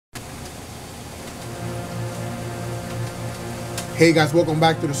Hey guys, welcome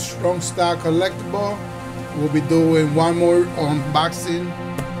back to the Strong Stock Collectible. We'll be doing one more unboxing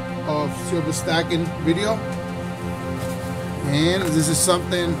of silver stacking video, and this is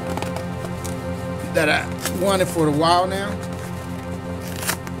something that I wanted for a while now.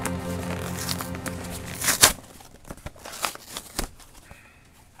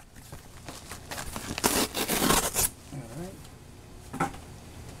 All right.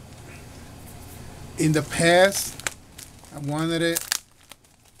 In the past, I wanted it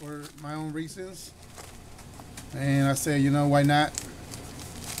for my own reasons, and I said, you know, why not?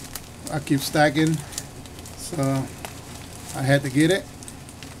 I keep stacking, so I had to get it.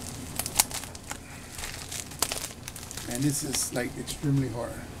 And this is like extremely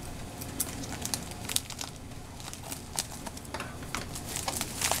hard.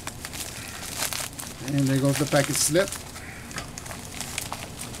 And there goes the package slip.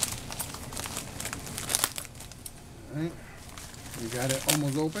 All right. We got it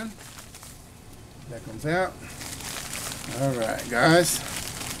almost open. That comes out. All right, guys.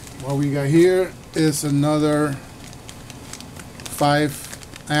 What we got here is another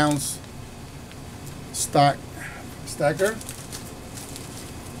 5-ounce stacker.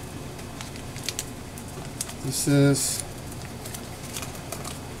 This says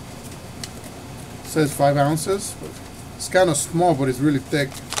 5 ounces. It's kind of small, but it's really thick.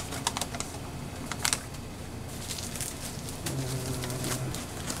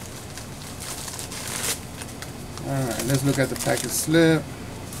 All right, let's look at the package slip.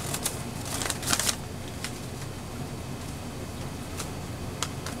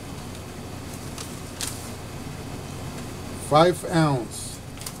 "5-ounce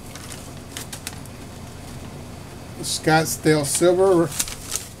Scottsdale silver,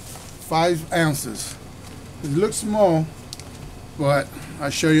 5 ounces. It looks small, but I'll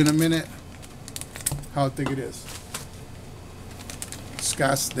show you in a minute how thick it is.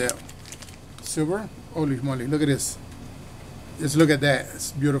 Scottsdale silver. Holy moly, look at this. Just look at that.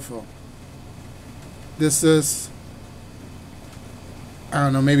 It's beautiful. This is, I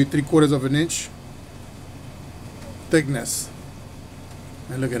don't know, maybe 3/4 of an inch thickness.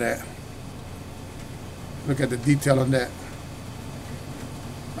 And look at that. Look at the detail on that.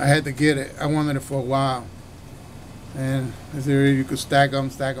 I had to get it. I wanted it for a while. And there you could stack them.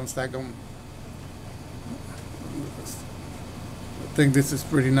 I think this is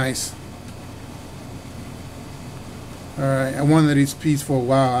pretty nice. Alright, I wanted this piece for a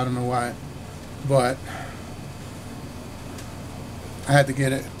while. I don't know why, but I had to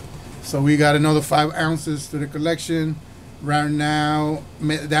get it. So we got another 5 ounces to the collection. Right now,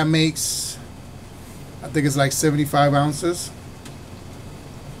 that makes, I think it's like 75 ounces.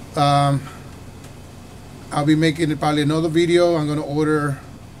 I'll be making probably another video. I'm gonna order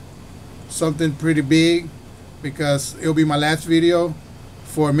something pretty big because it'll be my last video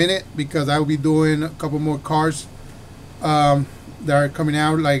for a minute, because I will be doing a couple more cards that are coming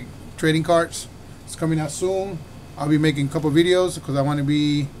out, like trading cards. It's coming out soon. I'll be making a couple videos because I want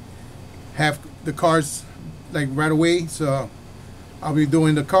to have the cards like right away. So I'll be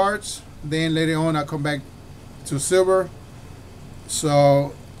doing the cards, then later on I'll come back to silver.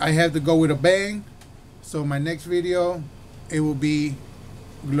 So I have to go with a bang. So my next video, it will be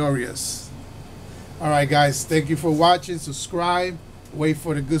glorious. Alright guys, thank you for watching. Subscribe, wait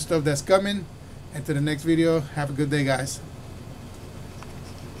for the good stuff that's coming. And to the next video, have a good day guys.